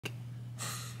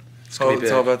It's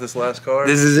all about this last card.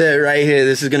 This is it right here.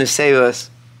 This is gonna save us.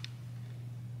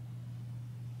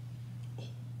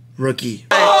 Rookie.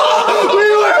 Oh,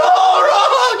 we were all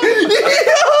wrong.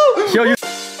 Yo, you.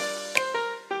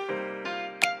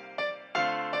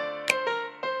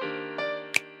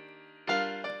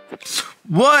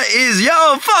 What is,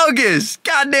 yo, focus?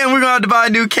 Goddamn, we're gonna have to buy a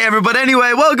new camera. But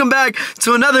anyway, welcome back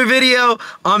to another video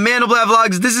on Mandelblatt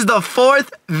Vlogs. This is the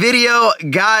 4th video,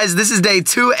 guys. This is day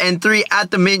 2 and 3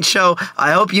 at the Mint Show.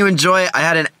 I hope you enjoy it. I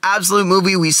had an absolute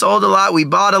movie. We sold a lot, we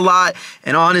bought a lot,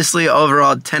 and honestly,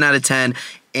 overall, 10 out of 10.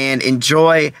 And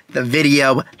enjoy the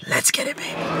video. Let's get it,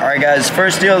 baby. All right, guys,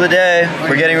 first deal of the day.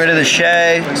 We're getting rid of the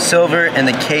Shea Silver and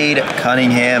the Cade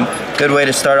Cunningham. Good way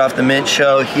to start off the Mint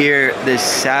Show here this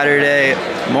Saturday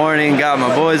morning. Got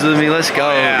my boys with me. Let's go.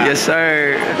 Oh, yeah. Yes,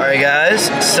 sir. All right, guys,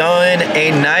 selling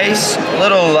a nice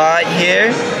little lot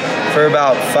here for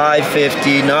about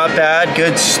 $5.50. Not bad.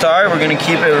 Good start. We're gonna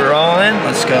keep it rolling.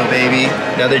 Let's go, baby.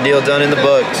 Another deal done in the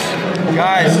books.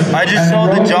 Guys, I just sold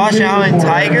the Josh Allen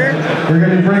Tiger for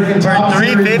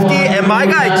 $350, and my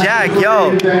guy Jack,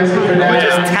 yo,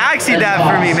 just taxied that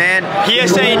for me, man.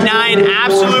 PSA 9,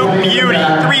 absolute beauty.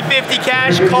 $350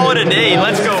 cash, call it a day.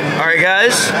 Let's go. All right,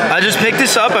 guys, I just picked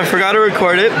this up. I forgot to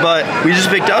record it, but we just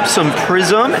picked up some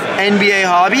Prism NBA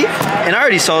Hobby, and I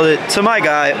already sold it to my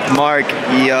guy, Mark.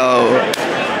 Yo.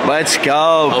 Let's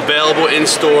go. Available in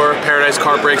store, Paradise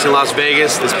Card Breaks in Las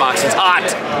Vegas. This box is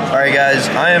hot. All right, guys,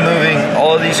 I am moving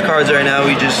all of these cards right now.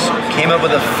 We just came up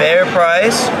with a fair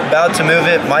price. About to move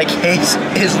it. My case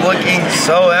is looking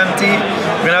so empty.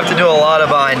 We're gonna have to do a lot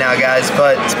of buying now, guys,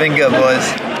 but it's been good, boys.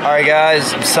 All right,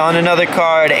 guys, I'm selling another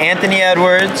card. Anthony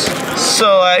Edwards,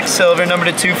 Select Silver, number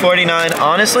to 249.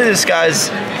 Honestly, this guy's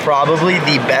probably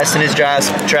the best in his draft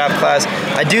class.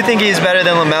 I do think he's better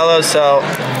than LaMelo, so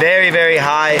very, very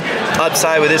high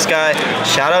upside with this guy.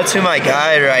 Shout out to my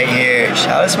guy right here.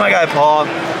 Shout out to my guy Paul,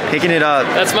 picking it up.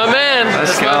 That's my man.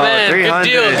 Let's go. My man.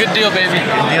 300. Good deal, baby.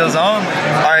 Good deals only.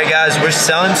 All right, guys, we're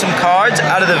selling some cards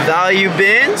out of the value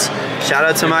bins. Shout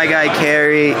out to my guy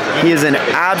Carrie. He is an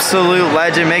absolute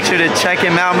legend. Make sure to check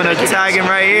him out. I'm gonna tag him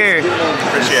right here.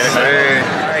 Appreciate it. All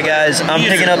right, guys, I'm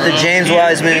picking up the James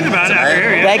Wiseman,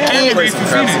 Becky,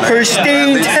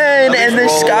 Pristine 10, and the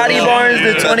Scotty Barnes,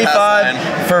 the 25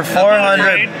 for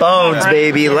 400 bones,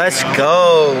 baby. Let's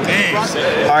go.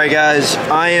 All right, guys,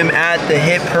 I am at the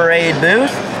Hit Parade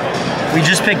booth. We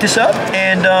just picked this up,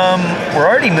 and we're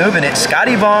already moving it.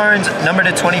 Scotty Barnes, number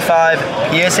to 25,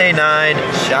 PSA 9.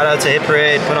 Shout out to Hit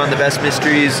Parade, put on the best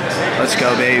mysteries. Let's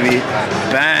go, baby.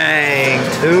 Bang,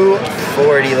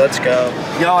 240, let's go.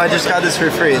 Yo, I just got this for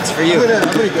free, it's for you. I'm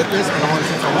gonna get this, but I want to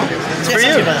see someone. It's for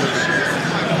you.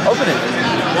 Open it.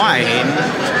 Why, Hayden?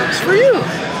 It's for you.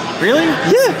 Really?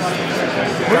 Yeah.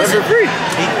 What is it for free?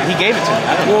 He gave it to me.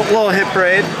 I don't know. Little Hit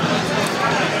Parade.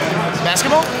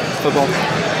 Basketball? Football.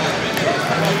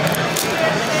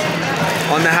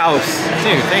 On the house.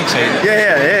 Dude, thanks, Hayden.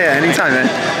 Yeah, anytime, man.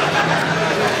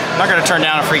 I'm not gonna turn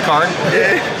down a free card.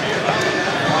 Yeah.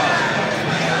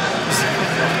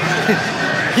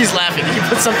 He's laughing. He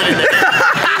put something in there.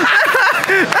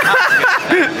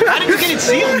 How did you get it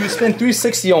sealed? You spend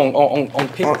 $360 on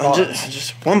paper.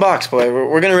 Just one box, boy.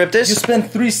 We're gonna rip this. You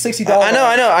spend $360. I know.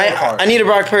 I need a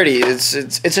Brock Purdy. It's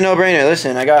a no-brainer.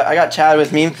 Listen, I got Chad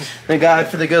with me, the guy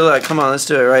for the good luck. Come on, let's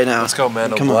do it right now. Let's go,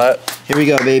 Mandelblatt. Here we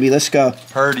go, baby. Let's go.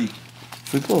 Purdy.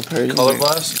 If we pull a Purdy. Color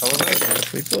glass.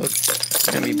 If we pull, it's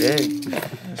gonna be big.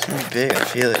 It's gonna be big. I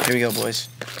feel it. Here we go, boys.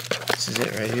 This is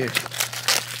it right here.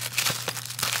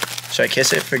 Should I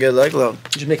kiss it for good luck? Look.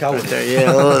 Did you make out with There,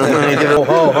 yeah. What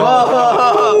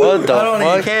the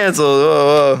fuck? Canceled.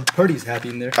 Whoa. Purdy's happy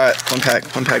in there. All right, one pack.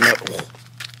 No.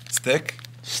 It's thick.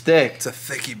 Stick. It's a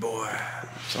thicky boy.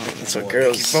 That's what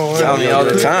girls tell me all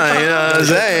the time. You know what I'm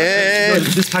saying?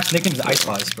 This pack's nickname is Ice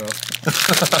Spice, bro.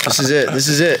 This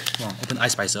is it. Come on, open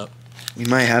Ice Spice up. We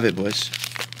might have it, boys.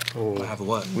 Oh, I have a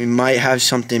what? We might have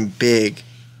something big.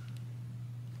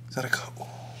 Is that a cup? Oh,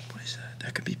 What is that?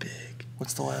 That could be big.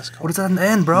 what's the last card? What is that in the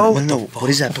end, bro? No, what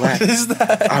is that black? What is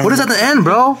that? What is at the end,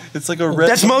 bro? It's like a red.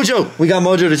 That's Mojo. We got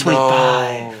Mojo to 25.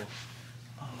 Oh.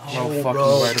 No fucking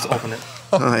way. Let's open it.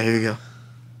 Alright, here we go.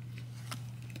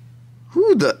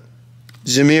 Who the?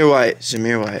 Zamir White.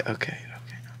 Okay, not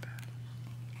bad.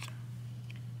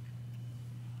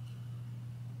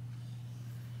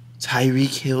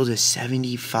 Tyreek Hill to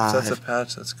 75. So that's a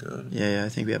patch. That's good. Yeah, I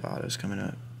think we have autos coming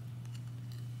up.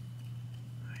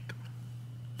 Alright, come on.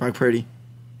 Brock Purdy.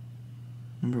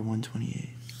 Number 128.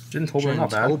 Didn't Tolbert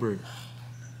not bad?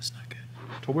 That's not good.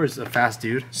 Tolbert's a fast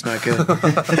dude. It's not good.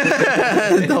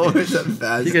 Tolbert's a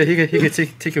fast. He could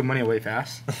take your money away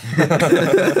fast.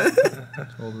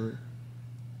 Tolbert.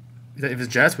 If it's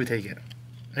Jets, we take it.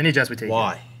 Any Jets, we take it.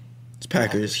 Why? It's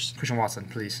Packers. Christian Watson,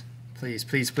 please. Please,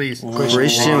 please, please.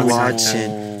 Christian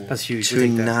Watson. That's huge. We'll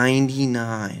take that.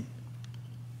 299.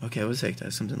 Okay, we'll take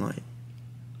that. Something light.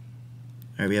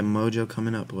 All right, we have Mojo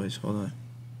coming up, boys. Hold on.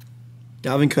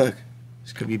 Dalvin Cook.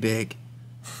 This could be big.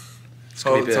 It's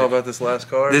all about this last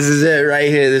card. This is it right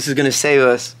here. This is going to save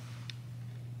us.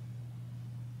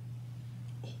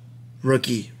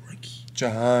 Rookie.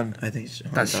 Jahan. I think it's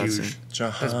Jahan That's Dotson. huge.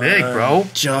 Jahan. That's big, bro.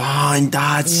 Jahan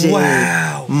Dotson.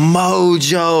 Wow.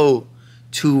 Mojo.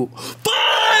 We were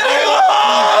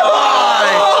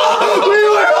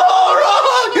all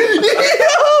wrong.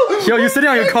 Yo, you're sitting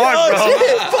on your card, bro.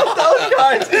 Fuck those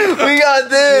cards. We got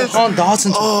this. Jahan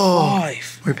Dotson to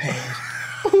 5. We're paid.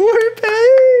 We're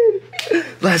paid.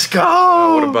 Let's go.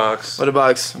 What a box. What a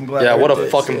box. I'm glad. Yeah, we what a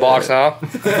did fucking this. box, huh?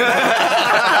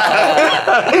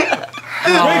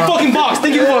 Great fucking box.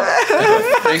 Thank you for.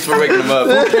 Thanks for waking them up.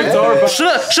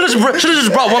 Should've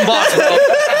just brought one box, bro.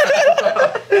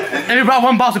 And we brought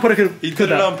one box. We put it. He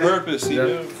did it on purpose. He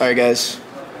knew. All right, guys.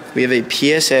 We have a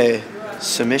PSA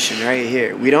submission right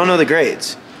here. We don't know the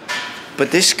grades, but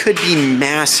this could be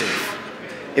massive.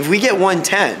 If we get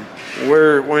 110,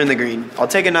 we're in the green. I'll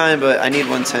take a 9, but I need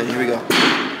 110. Here we go.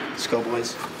 Let's go,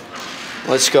 boys.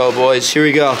 Let's go, boys. Here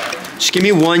we go. Just give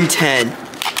me 110.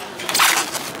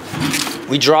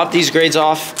 We dropped these grades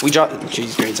off. We dropped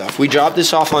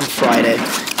this off on Friday.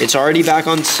 It's already back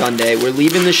on Sunday. We're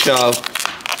leaving the show.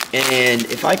 And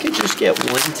if I could just get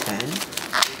 110,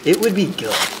 it would be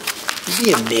good. It'd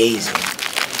be amazing.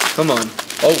 Come on.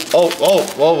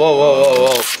 Whoa.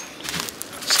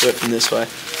 Let's do it from this way.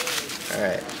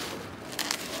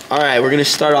 All right, we're going to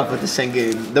start off with the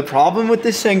Sengun. The problem with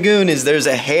this Sengun is there's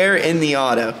a hair in the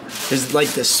auto. There's like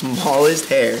the smallest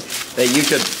hair that you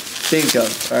could think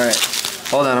of. All right.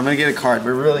 Hold on, I'm gonna get a card.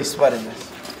 We're really sweating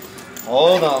this.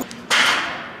 Hold on.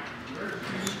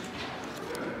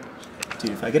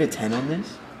 Dude, if I get a 10 on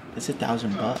this, that's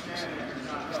 $1,000.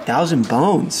 1,000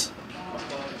 bones.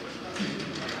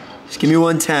 Just give me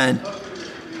 110.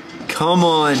 Come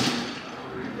on.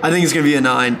 I think it's gonna be a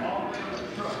 9.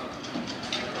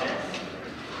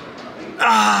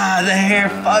 Ah, the hair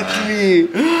fucked me.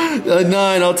 A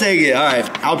 9, I'll take it. All right,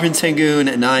 Alperen Sengun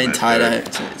at 9, tie-dye.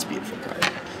 It's a beautiful card.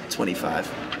 25.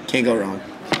 Can't go wrong.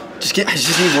 I just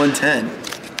need 110.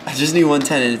 I just need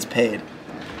 110 and it's paid.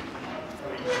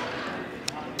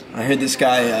 I heard this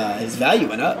guy, his value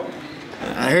went up.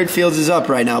 I heard Fields is up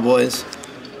right now, boys.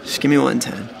 Just give me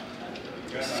 110.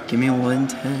 Just give me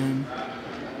 110.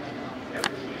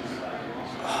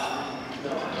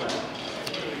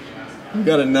 We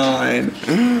got a 9.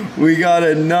 We got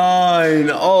a 9.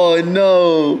 Oh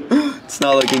no. It's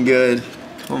not looking good.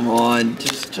 Come on.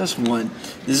 Just one.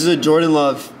 This is a Jordan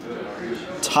Love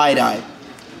tie-dye.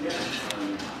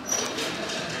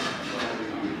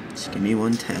 Just give me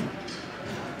 110.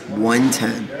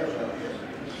 110.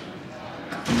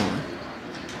 Come on.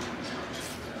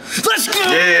 Let's go!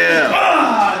 Yeah!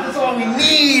 Ah, that's all we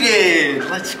needed!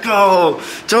 Let's go!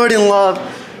 Jordan Love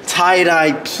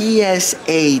tie-dye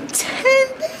PSA 10,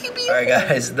 baby! Alright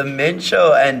guys, the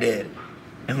mid-show ended.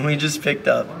 And we just picked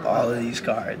up all of these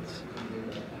cards.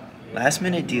 Last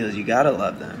minute deals, you gotta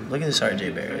love them. Look at this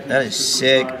RJ Barrett. That is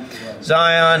sick.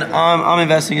 Zion, I'm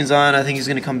investing in Zion. I think he's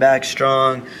gonna come back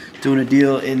strong. Doing a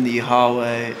deal in the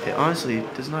hallway. It honestly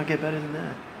does not get better than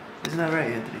that. Isn't that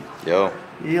right, Anthony? Yo.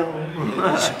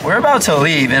 We're about to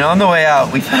leave, and on the way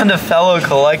out, we found a fellow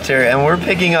collector, and we're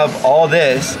picking up all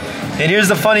this. And here's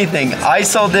the funny thing. I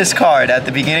sold this card at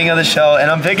the beginning of the show,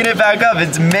 and I'm picking it back up.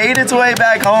 It's made its way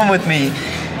back home with me.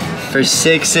 For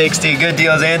 $660, good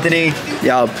deals, Anthony.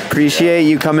 Y'all, appreciate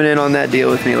you coming in on that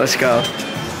deal with me. Let's go.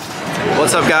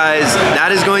 What's up, guys? That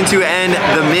is going to end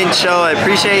the Mint Show. I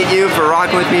appreciate you for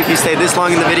rocking with me. If you stayed this long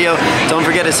in the video, don't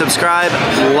forget to subscribe,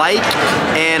 like,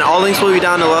 and all links will be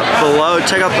down below.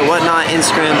 Check out the Whatnot,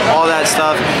 Instagram, all that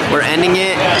stuff. We're ending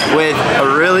it with a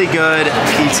really good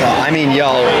pizza. I mean,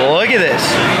 yo, look at this.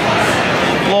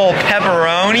 Little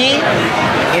pepperoni,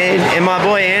 and my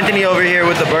boy Anthony over here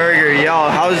with the burger. Y'all,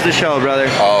 how's the show, brother?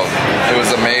 Oh, it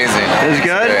was amazing. It was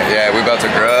good? Yeah, we about to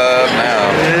grub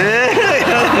now.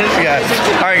 This guy.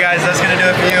 All right, guys, that's gonna do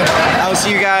it for you. I will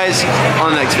see you guys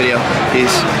on the next video.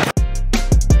 Peace.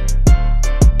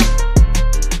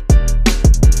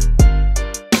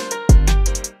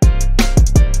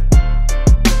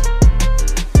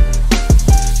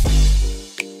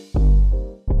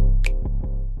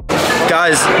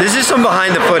 Guys, this is some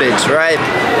behind the footage, right?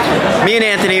 Me and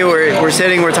Anthony, we're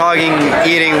sitting, we're talking,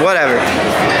 eating, whatever.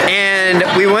 And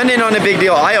and we went in on a big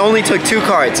deal. I only took 2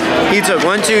 cards. He took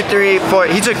 1, 2, 3, 4.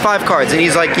 He took 5 cards, and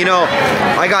he's like, you know,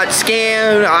 I got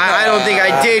scammed. I don't think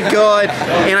I did good,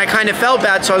 and I kind of felt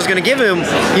bad, so I was gonna give him,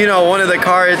 you know, one of the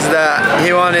cards that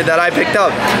he wanted that I picked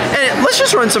up. And let's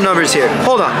just run some numbers here.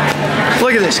 Hold on.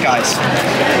 Look at this, guys.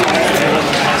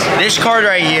 This card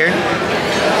right here.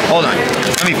 Hold on.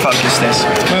 Let me focus this.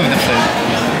 Move the food.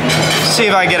 See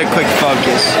if I get a quick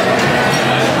focus.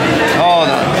 Hold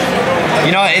on.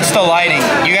 You know, it's the lighting.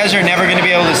 You guys are never gonna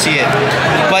be able to see it.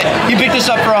 But you picked this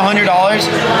up for $100.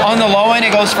 On the low end,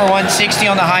 it goes for $160.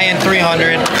 On the high end,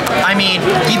 $300. I mean,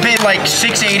 he paid like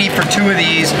 $680 for 2 of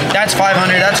these. That's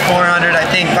 $500. That's $400. I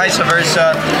think vice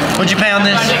versa. What'd you pay on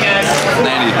this?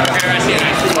 $90.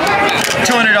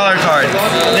 $200 card.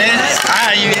 This,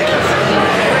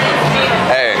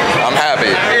 Hey, I'm happy.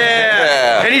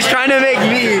 yeah. And he's trying to make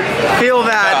me feel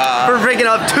bad for picking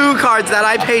up 2 cards that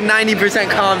I paid 90%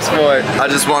 comps for. I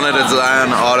just wanted a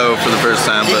Zion auto for the first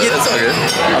time, but it's all good.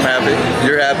 I'm happy.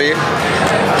 You're happy.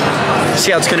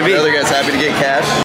 See how it's gonna be. The other guy's happy to get cash.